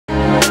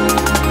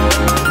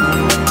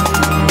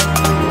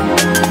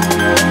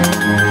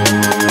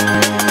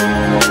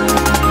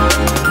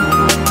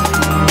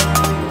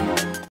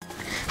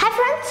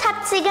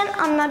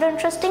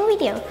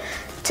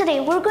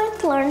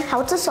learn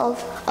how to solve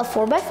a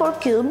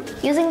 4x4 cube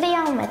using the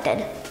Yau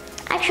method.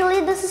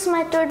 Actually, this is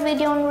my third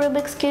video on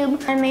Rubik's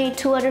Cube. I made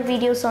 2 other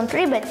videos on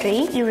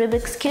 3x3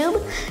 Rubik's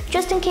Cube.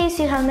 Just in case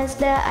you have missed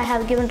that, I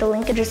have given the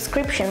link in the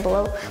description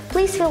below.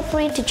 Please feel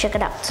free to check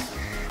it out.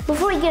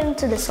 Before we get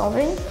into the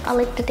solving, I'd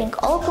like to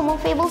thank all Kumo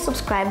Fable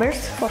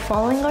subscribers for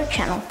following our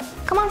channel.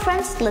 Come on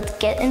friends, let's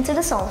get into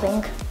the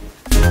solving.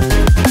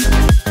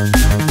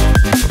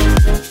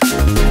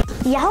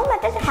 Yau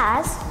method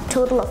has a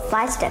total of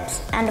 5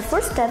 steps, and the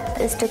first step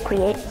is to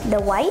create the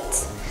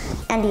white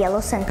and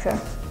yellow center.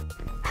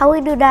 How we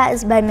do that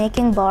is by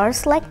making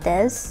bars like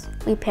this.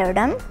 We pair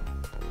them,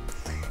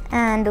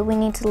 and we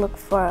need to look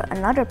for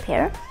another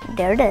pair.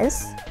 There it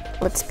is.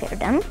 Let's pair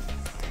them.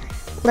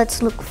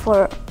 Let's look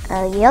for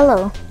a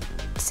yellow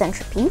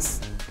centerpiece.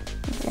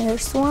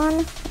 There's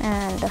one,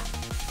 and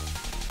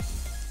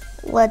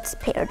let's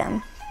pair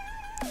them.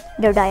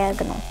 They're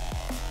diagonal,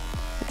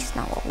 which is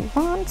not what we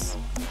want.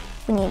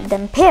 We need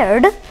them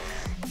paired,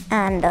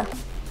 and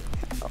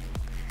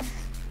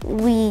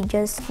we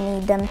just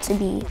need them to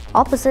be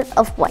opposite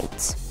of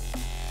white.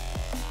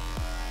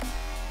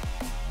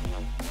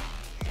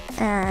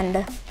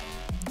 And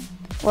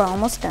we're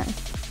almost done.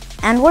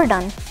 And we're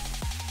done.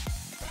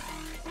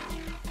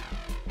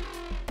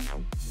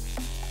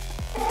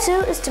 Step 2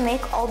 is to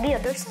make all the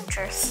other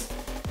centers.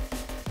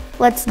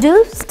 Let's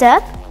do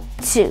step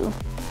 2.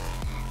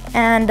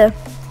 And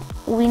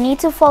we need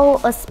to follow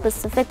a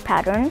specific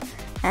pattern.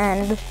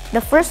 And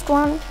the first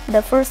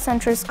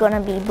center is gonna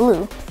be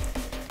blue.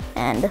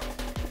 And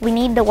we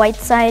need the white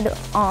side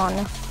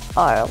on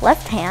our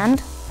left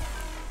hand.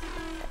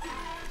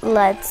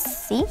 Let's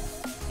see.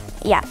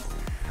 Yeah,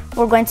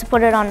 we're going to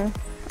put it on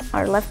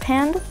our left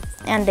hand,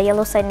 and the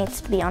yellow side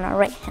needs to be on our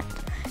right hand.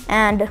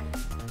 And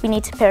we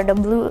need to pair the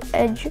blue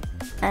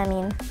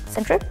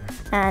center,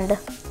 and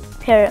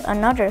pair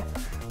another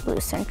blue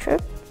center.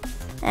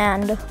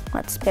 And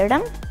let's pair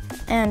them.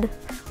 And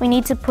we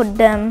need to put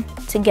them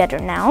together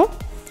now.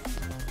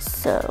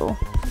 So,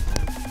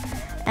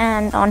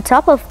 and on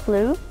top of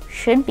blue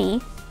should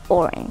be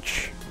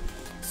orange.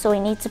 So we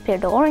need to pair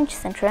the orange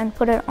center and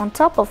put it on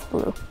top of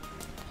blue.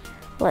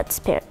 Let's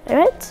pair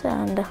it,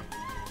 and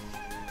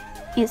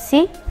you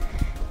see,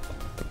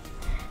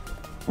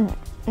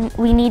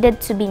 we need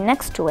it to be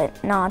next to it,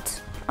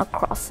 not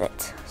across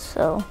it.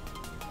 So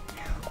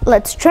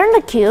let's turn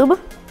the cube,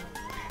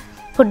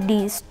 put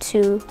these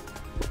 2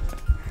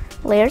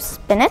 layers,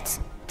 spin it,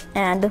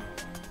 and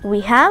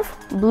we have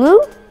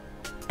blue,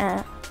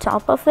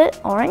 top of it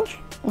orange,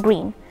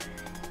 green.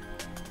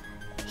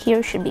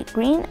 Here should be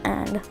green,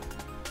 and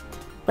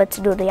let's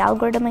do the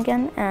algorithm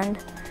again, and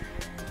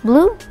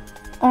blue,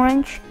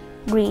 orange,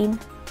 green,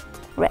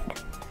 red.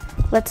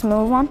 Let's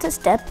move on to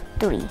step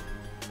 3.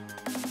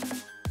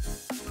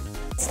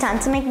 It's time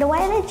to make the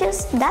white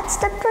edges. That's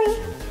step 3.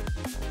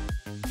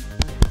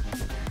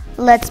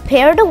 Let's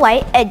pair the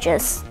white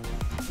edges.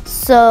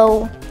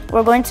 So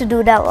we're going to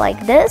do that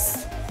like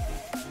this.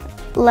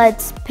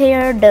 Let's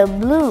pair the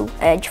blue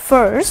edge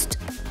first.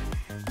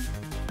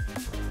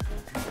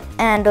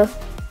 And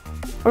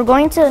we're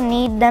going to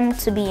need them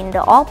to be in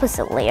the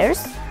opposite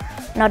layers,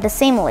 not the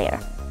same layer.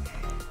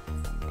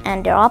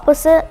 And they're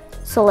opposite,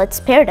 so let's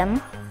pair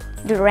them.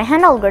 Do the right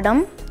hand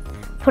algorithm,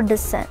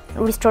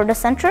 restore the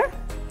center,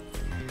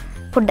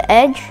 put the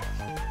edge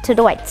to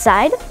the white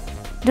side.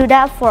 Do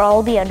that for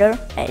all the other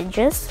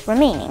edges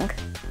remaining.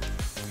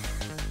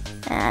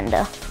 And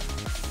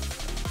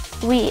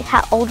we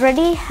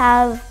already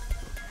have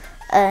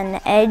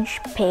an edge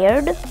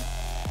paired,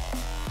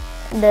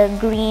 the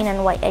green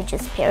and white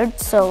edges paired,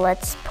 so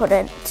let's put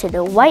it to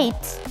the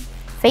white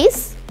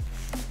face,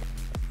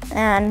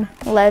 and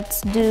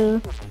let's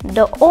do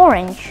the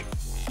orange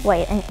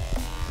white and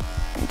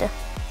the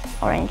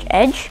orange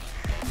edge.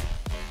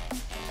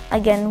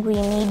 Again, we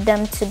need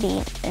them to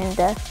be in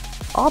the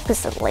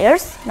opposite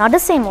layers, not the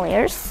same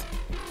layers,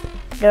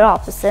 they're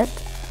opposite.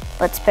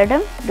 Let's pair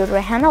them, do the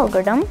right hand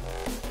algorithm,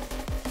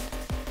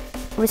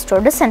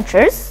 restore the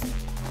centers,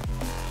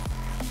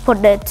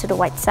 put it to the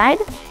white side,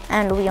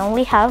 and we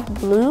only have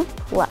blue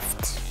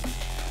left.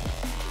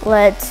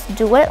 Let's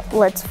do it.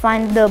 Let's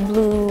find the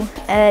blue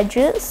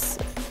edges.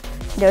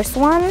 There's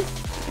one,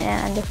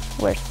 and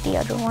where's the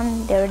other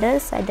one? There it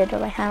is. I did the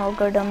right hand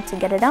algorithm to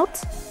get it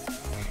out.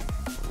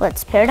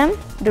 Let's pair them,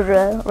 do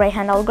the right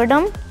hand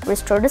algorithm,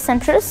 restore the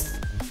centers,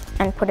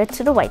 and put it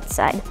to the white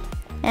side.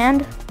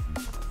 And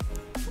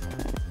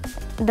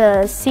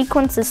the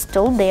sequence is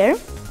still there,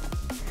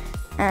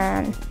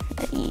 and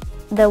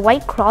the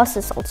white cross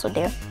is also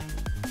there.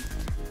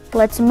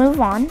 Let's move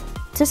on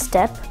to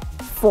step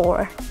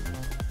 4.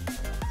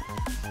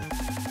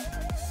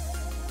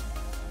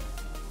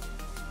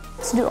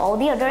 Let's do all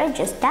the other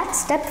edges. That's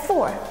step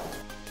 4.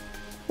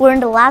 We're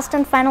in the last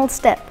and final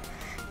step,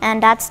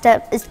 and that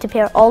step is to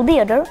pair all the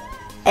other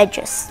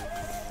edges.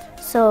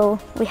 So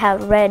we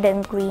have red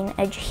and green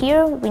edge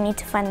here. We need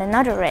to find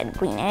another red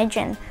green edge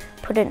and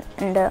put it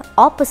in the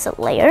opposite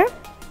layer.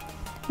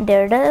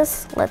 There it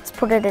is. Let's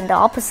put it in the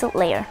opposite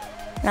layer,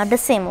 not the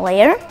same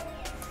layer.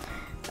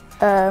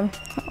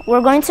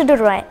 we're going to do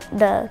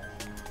the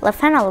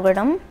left-hand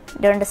algorithm.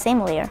 They're in the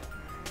same layer.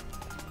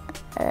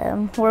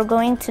 We're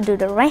going to do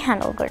the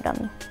right-hand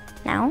algorithm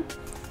now.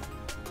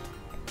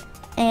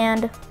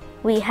 And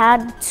we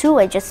had 2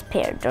 edges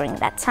paired during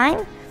that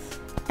time.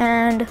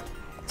 And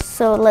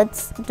so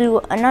let's do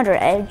another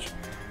edge.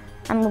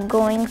 I'm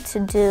going to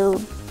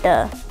do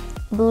the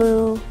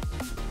blue,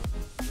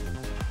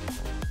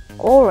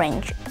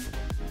 orange,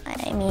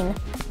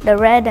 the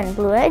red and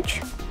blue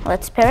edge.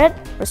 Let's pair it,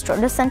 restore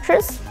the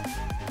centers,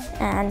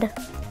 and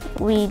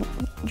we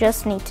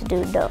just need to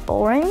do the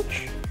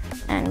orange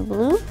and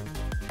blue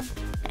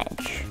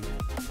edge.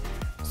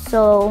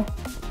 So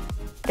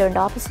they're in the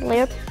opposite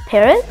layer,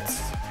 pair it,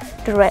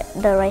 the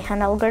right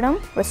hand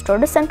algorithm, restore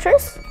the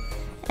centers,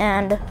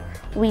 and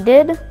we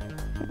need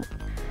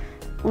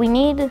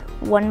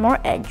one more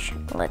edge.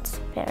 Let's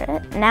pair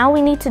it. Now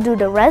we need to do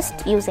the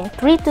rest using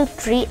 3 to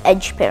 3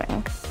 edge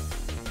pairing.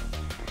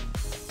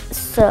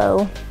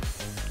 So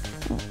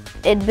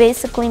it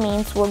basically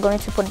means we're going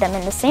to put them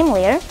in the same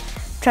layer,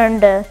 turn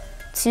the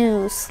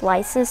 2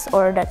 slices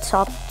or the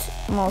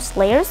topmost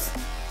layers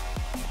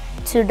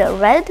to the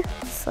red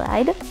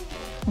side,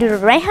 do the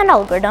right hand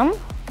algorithm,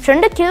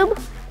 turn the cube,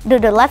 do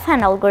the left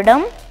hand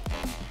algorithm,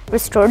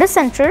 restore the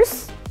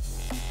centers,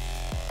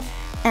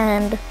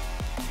 and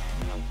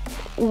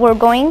we're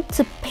going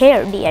to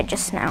pair the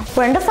edges now.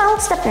 We're in the final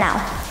step now.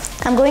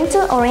 I'm going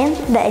to orient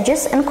the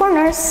edges and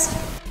corners.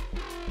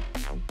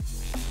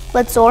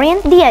 Let's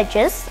orient the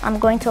edges. I'm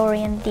going to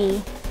orient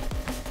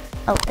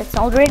it's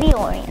already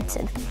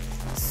oriented.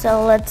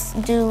 So let's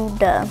do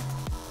the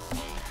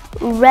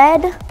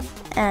red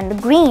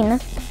and green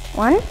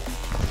one.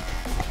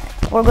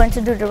 We're going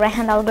to do the right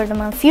hand algorithm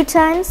a few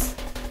times.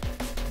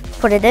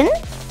 Put it in,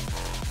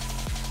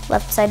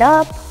 left side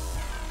up,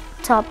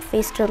 top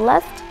face to the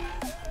left,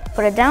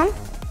 put it down.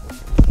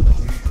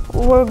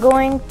 We're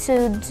going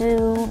to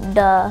do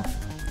the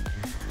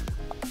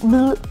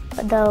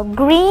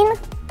green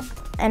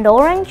and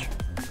orange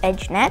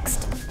edge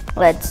next.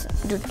 Let's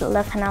do the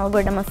left hand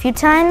algorithm a few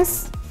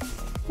times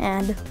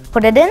and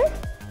put it in.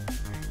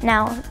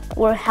 Now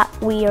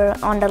we are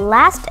on the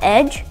last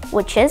edge,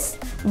 which is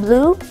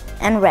blue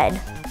and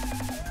red.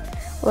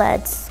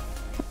 Let's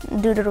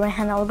do the right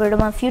hand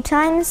algorithm a few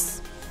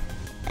times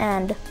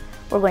and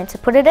we're going to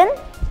put it in.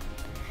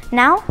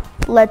 Now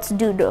let's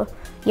do the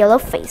yellow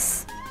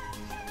face.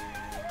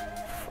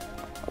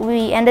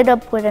 We ended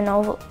up with an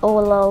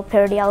OLO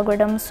parity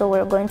algorithm, so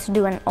we're going to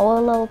do an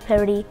OLO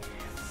parity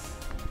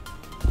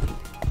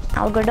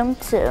algorithm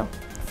to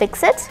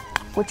fix it,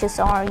 which is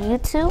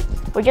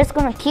RU2. We're just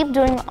going to keep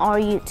doing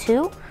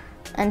RU2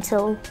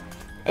 until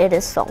it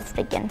is solved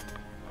again.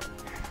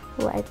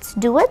 Let's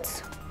do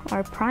it,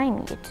 or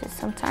prime U2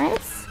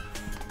 sometimes.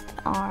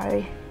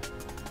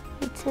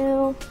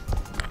 RU2.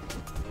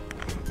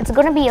 It's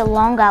going to be a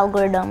long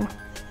algorithm.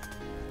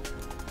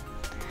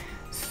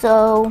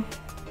 So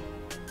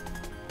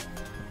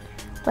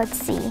let's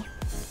see.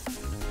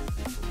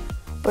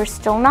 We're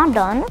still not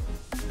done.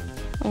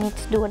 We need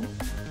to do it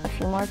a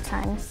few more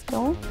times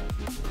still.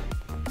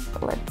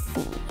 Let's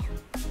see.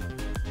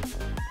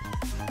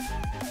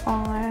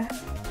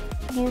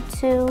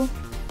 RU2.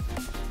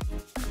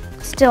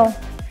 Still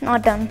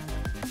not done.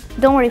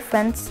 Don't worry,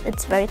 friends,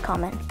 it's very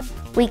common.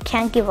 We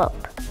can't give up.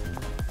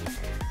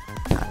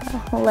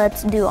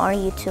 Let's do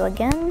RU2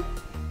 again.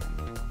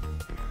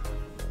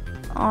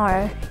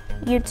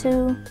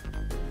 RU2.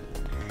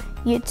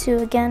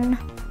 U2 again.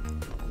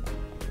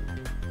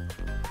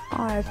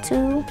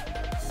 R2.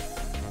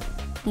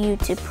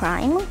 U2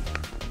 prime.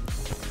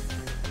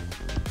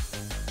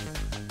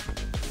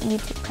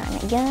 U2 prime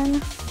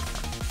again.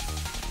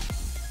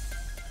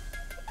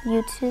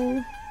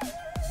 U2.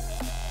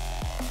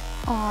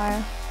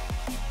 R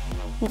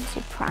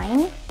U2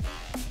 prime.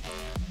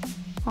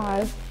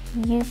 R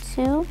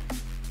U2.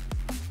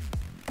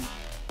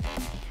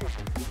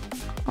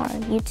 R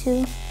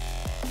U2.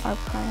 R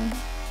prime.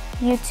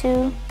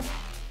 U2.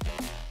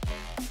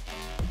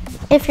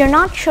 If you're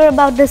not sure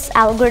about this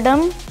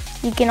algorithm,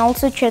 you can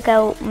also check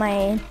out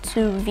my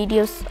 2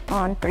 videos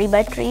on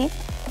 3x3,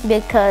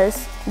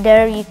 because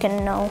there you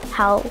can know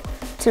how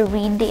to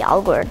read the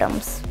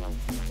algorithms.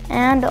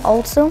 And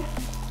also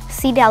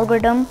see the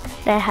algorithm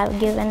that I have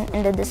given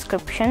in the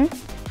description,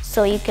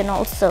 so you can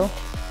also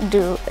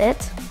do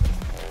it.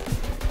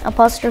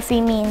 Apostrophe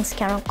means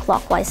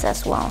counterclockwise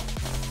as well.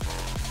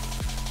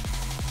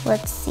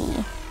 Let's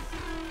see.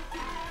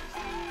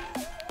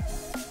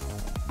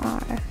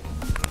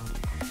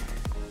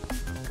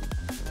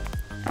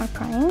 R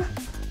prime,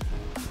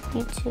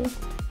 U2.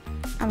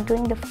 I'm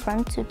doing the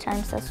front 2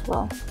 times as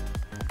well.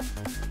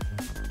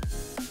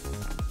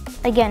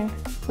 Again,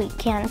 we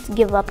can't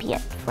give up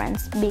yet,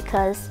 friends,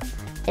 because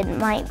it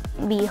might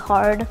be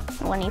hard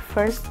when you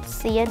first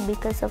see it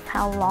because of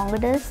how long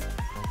it is.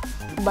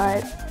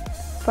 But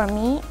for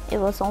me, it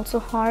was also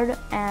hard,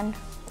 and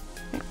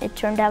it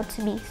turned out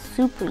to be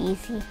super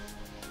easy.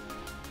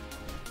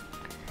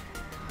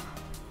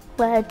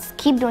 Let's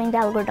keep doing the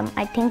algorithm.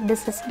 I think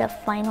this is the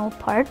final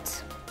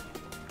part.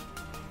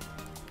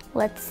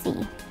 Let's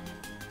see.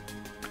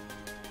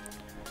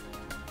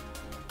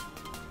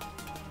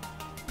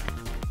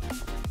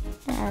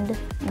 and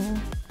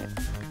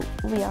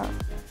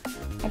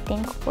I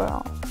think we're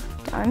all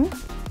done.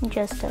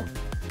 Just a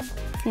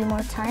few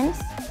more times.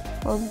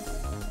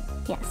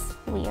 Yes,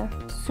 we are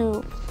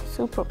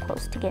super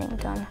close to getting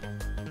done.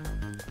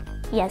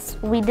 Yes,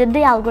 we did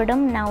the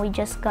algorithm. Now we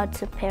just got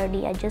to pair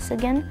the edges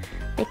again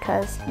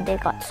because they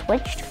got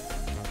switched.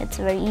 It's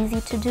very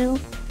easy to do,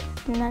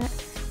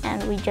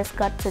 and we just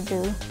got to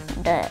do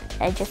the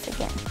edges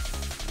again.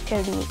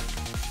 Pair the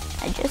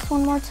edges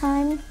one more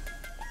time.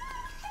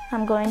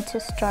 I'm going to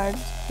start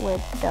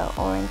with the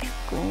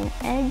orange-green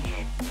edge.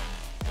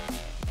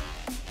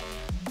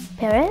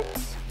 Pair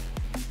it,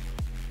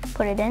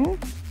 put it in.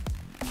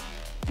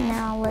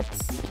 Now let's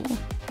see,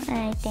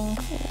 I think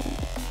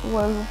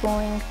we're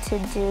going to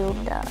do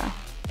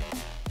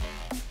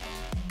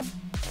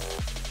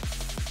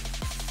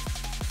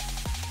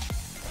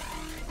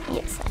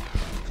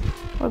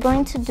we're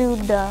going to do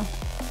the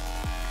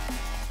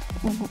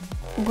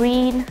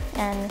green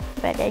and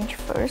red edge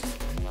first.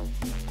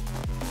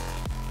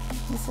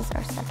 This is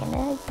our second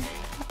edge.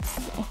 Let's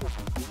see.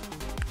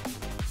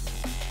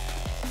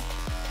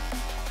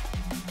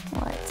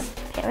 Let's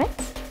pair it.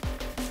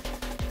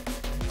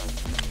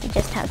 We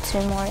just have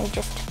 2 more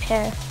edges to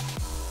pair.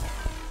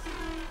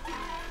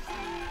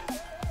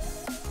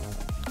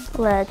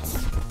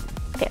 Let's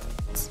pair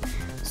it.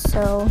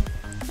 So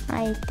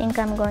I think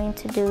I'm going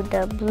to do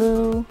the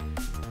blue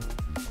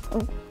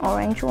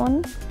orange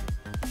one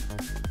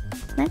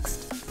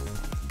next.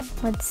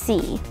 Let's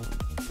see.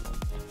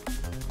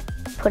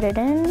 Put it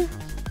in,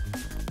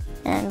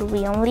 and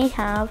we only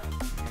have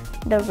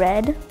the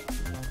red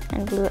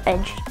and blue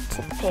edge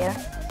to pair.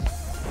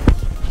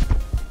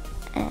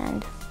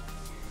 And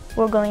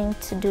we're going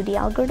to do the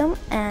algorithm,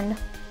 and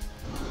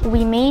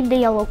we made the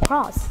yellow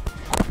cross.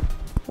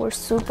 We're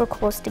super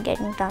close to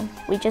getting done.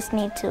 We just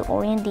need to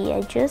orient the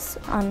edges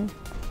and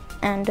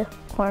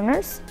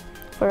corners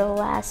for the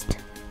last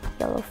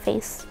yellow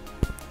face.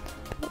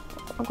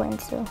 We're going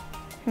to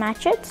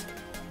match it.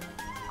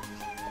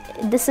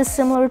 This is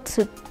similar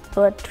to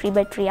a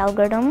 3x3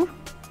 algorithm.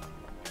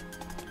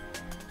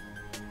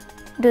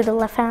 Do the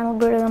left hand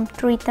algorithm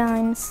 3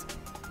 times,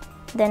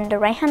 then the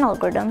right hand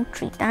algorithm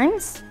 3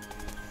 times,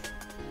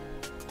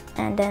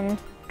 and then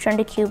turn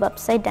the cube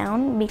upside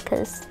down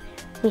because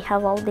we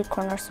have all the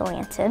corners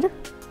oriented.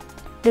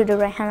 Do the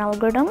right hand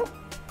algorithm.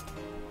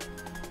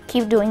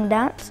 Keep doing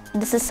that.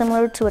 This is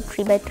similar to a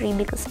 3x3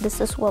 because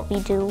this is what we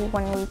do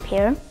when we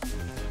pair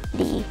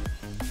the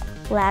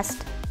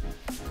last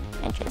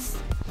edges.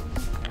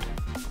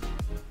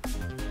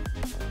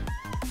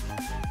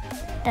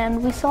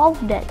 And we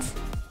solved it.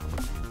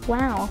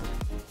 Wow.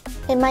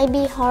 It might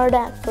be hard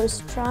at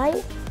first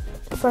try.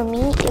 For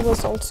me, it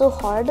was also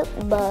hard,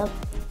 but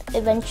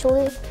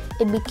eventually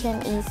it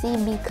became easy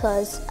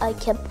because I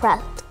kept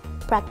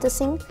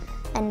practicing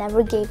and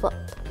never gave up.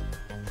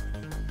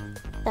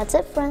 That's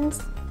it,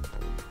 friends.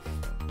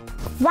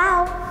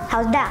 Wow,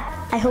 how's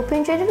that? I hope you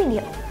enjoyed the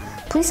video.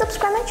 Please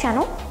subscribe my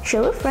channel,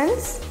 share with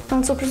friends,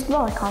 and also press the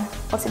bell icon.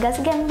 I'll see you guys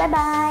again. Bye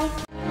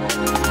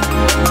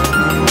bye.